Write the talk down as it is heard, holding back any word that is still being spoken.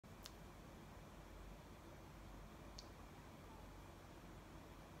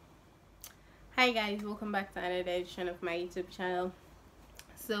Hi guys, welcome back to another edition of my YouTube channel.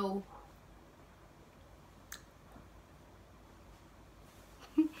 So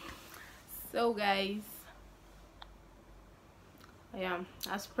guys,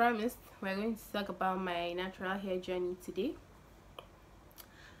 as promised, we're going to talk about my natural hair journey today.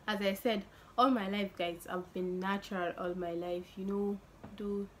 As I said, all my life guys, I've been natural all my life,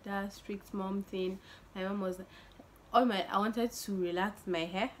 do that strict mom thing. My mom was I wanted to relax my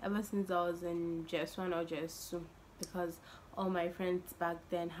hair ever since I was in JS1 or JS2, because all my friends back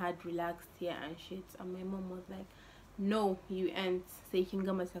then had relaxed hair and shit, and my mom was like, no, you ain't, so you can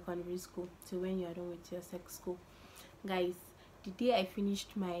go to secondary school to when you're done with your sex school. Guys, the day I finished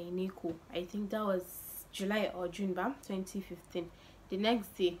my NECO, I think that was July or June 2015, the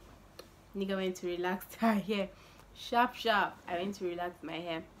next day nigga went to relax her hair. Sharp I went to relax my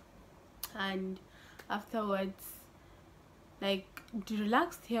hair, and afterwards, like, the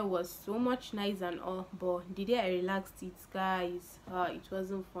relaxed hair was so much nice and all, but the day I relaxed it, guys, it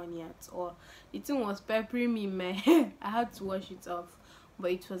wasn't funny at all. The thing was peppering me in my hair. I had to wash it off,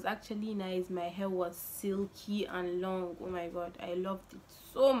 but it was actually nice. My hair was silky and long. Oh my god, I loved it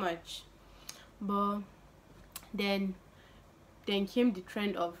so much. But then came the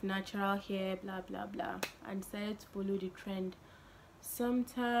trend of natural hair, blah blah blah, and decided to follow the trend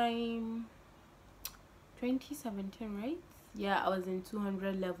sometime 2017, right? Yeah, I was in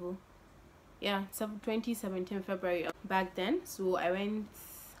 200 level. Yeah, 2017 February back then. So I went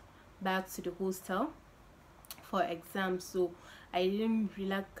back to the hostel for exams, so I didn't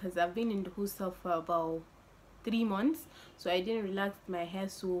relax because I've been in the hostel for about 3 months, so I didn't relax my hair,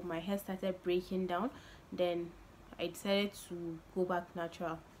 so my hair started breaking down. Then I decided to go back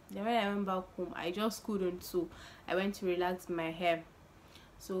natural. Then when I went back home, I just couldn't, so I went to relax my hair.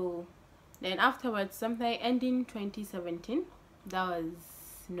 So then afterwards, sometime ending 2017, that was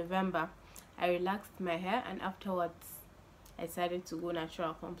November, I relaxed my hair, and afterwards I decided to go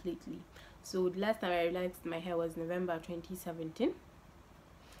natural completely. So the last time I relaxed my hair was November 2017,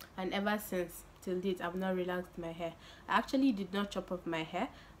 and ever since till date I've not relaxed my hair. I actually did not chop off my hair.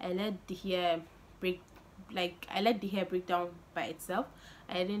 I let the hair break down by itself.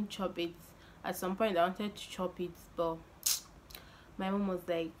 I didn't chop it. At some point I wanted to chop it, but my mom was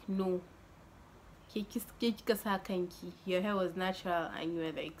like, no, your hair was natural and you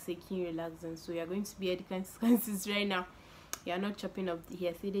were like seeking relaxing, so you're going to bear the consequences right now. You're not chopping off the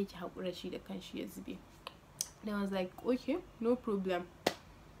hair. Then I was like, okay, no problem,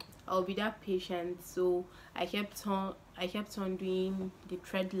 I'll be that patient. So I kept on doing the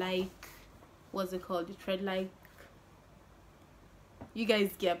thread, like, what's it called, the thread, like, you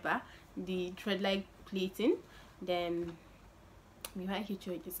guys get that, the thread like plating. Then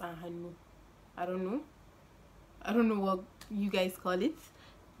I don't know what you guys call it.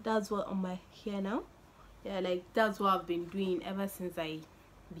 That's what on my hair now. Yeah, like, that's what I've been doing ever since my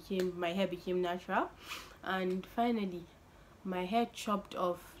hair became natural. And finally my hair chopped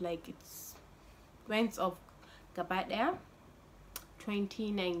off, like, it's went off Gabata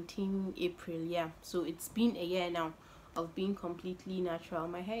 2019 April. Yeah, so it's been a year now of being completely natural.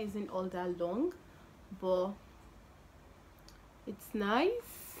 My hair isn't all that long, but it's nice.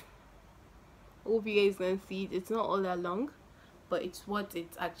 Hope you guys can see it. It's not all that long, but it's what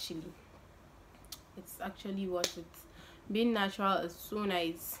it's actually what it's being natural is so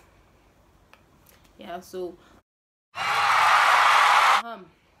nice. Yeah, so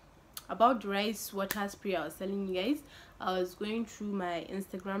about the rice water spray I was telling you guys, I was going through my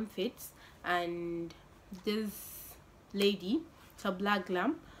Instagram feeds, and this lady, Black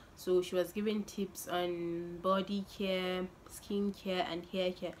Glam, so she was giving tips on body care, skin care, and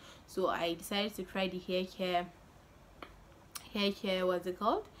hair care. So I decided to try the hair care, what's it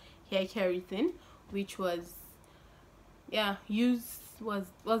called, hair care routine, which was, yeah, what's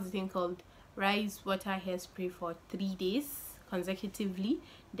the thing called, rice water hairspray for 3 days consecutively.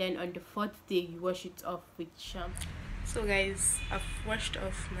 Then on the 4th day you wash it off with shampoo. So guys, I've washed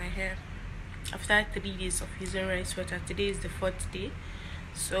off my hair after 3 days of using rice water. Today is the 4th day,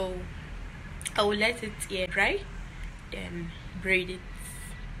 so I will let it air dry, then braid it.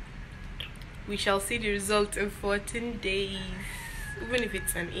 We shall see the result in 14 days, even if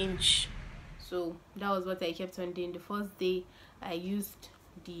it's an inch. So that was what I kept on doing. The first day I used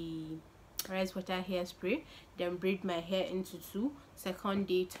the rice water hairspray, then braid my hair into 2. Second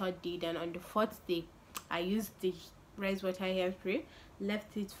day, 3rd day, then on the 4th day I used the rice water hairspray,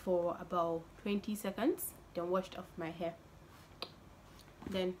 left it for about 20 seconds, then washed off my hair.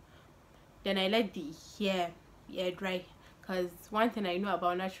 Then I let the hair air dry, because one thing I know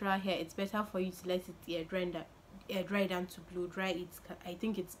about natural hair, it's better for you to let it air dry air dry than to blow dry it. I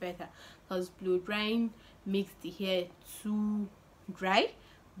think it's better because blow drying makes the hair too dry,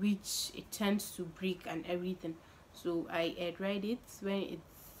 which it tends to break and everything. So I air dried it when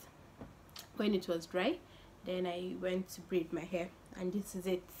it was dry. Then I went to braid my hair, and this is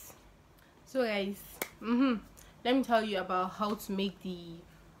it. So guys, let me tell you about how to make the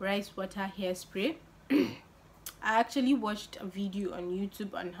rice water hairspray. I actually watched a video on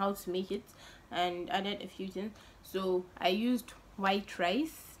YouTube on how to make it and added a few things. So I used white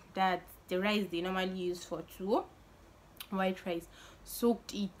rice, that's the rice they normally use for tuwo. White rice,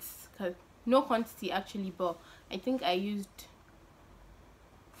 soaked it, cause no quantity actually, but I think I used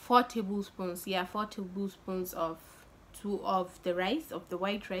 4 tablespoons. Yeah, 4 tablespoons of the rice, of the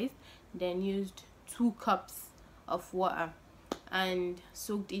white rice. Then used 2 cups of water and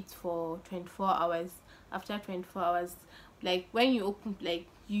soaked it for 24 hours. After 24 hours, like when you open, like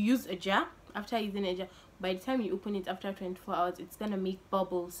you use a jar, after using a jar, by the time you open it after 24 hours, it's gonna make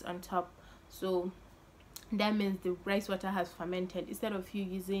bubbles on top. So that means the rice water has fermented, instead of you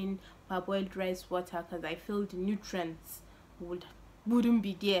using parboiled rice water, because I feel the nutrients wouldn't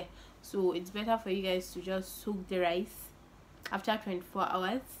be there. So it's better for you guys to just soak the rice after 24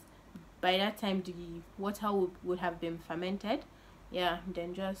 hours. By that time the water would have been fermented. Yeah,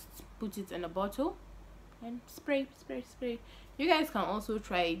 then just put it in a bottle and spray. You guys can also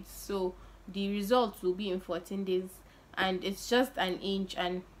try it. So the results will be in 14 days, and it's just an inch,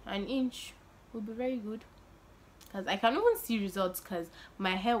 and an inch will be very good, because I can even see results, because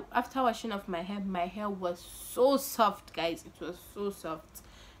my hair, after washing off my hair was so soft, guys. It was so soft.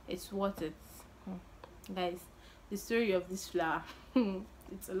 It's worth it. Guys, the story of this flower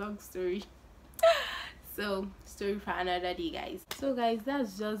it's a long story. So story for another day, guys. So guys,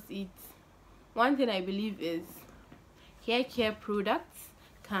 that's just it. One thing I believe is hair care products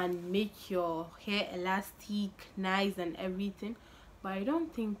can make your hair elastic, nice and everything, but I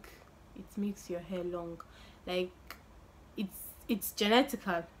don't think it makes your hair long. Like it's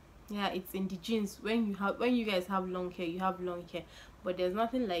genetical. Yeah, it's in the genes. When you guys have long hair, you have long hair, but there's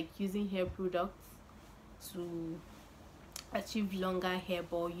nothing like using hair products to achieve longer hair,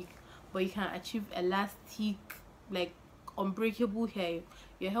 but you can achieve elastic, like unbreakable hair.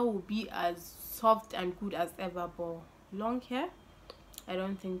 Your hair will be as soft and good as ever, but long hair, I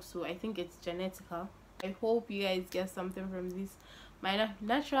don't think so. I think it's genetical. I hope you guys get something from this. My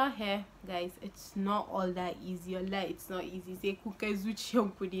natural hair, guys, it's not all that easy. It's not easy. Say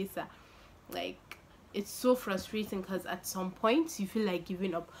like, it's so frustrating, because at some point you feel like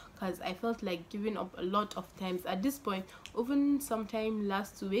giving up, because I felt like giving up a lot of times at this point. Even sometime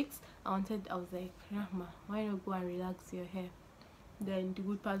last 2 weeks, I was like, Rahma, why not go and relax your hair? Then the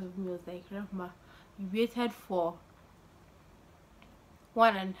good part of me was like, Rahma, you waited for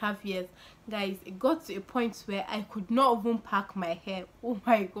 1.5 years. Guys, it got to a point where I could not even pack my hair. Oh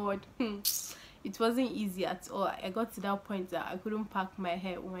my god. It wasn't easy at all. I got to that point that I couldn't pack my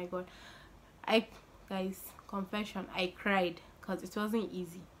hair. Oh my god. Guys, confession, I cried, because it wasn't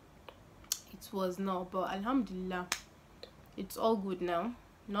easy. It was not, but alhamdulillah, it's all good now.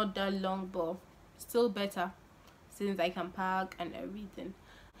 Not that long, but still better since I can pack and everything.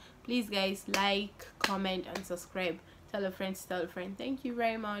 Please guys, like, comment and subscribe. Tell a friend to tell a friend. Thank you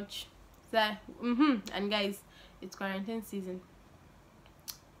very much. And guys, it's quarantine season.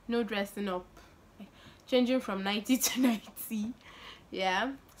 No dressing up, changing from 90 to 90.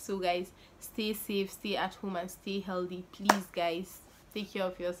 Yeah, so guys, stay safe, stay at home and stay healthy. Please guys, take care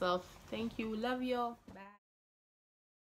of yourself. Thank you, love you all. Bye.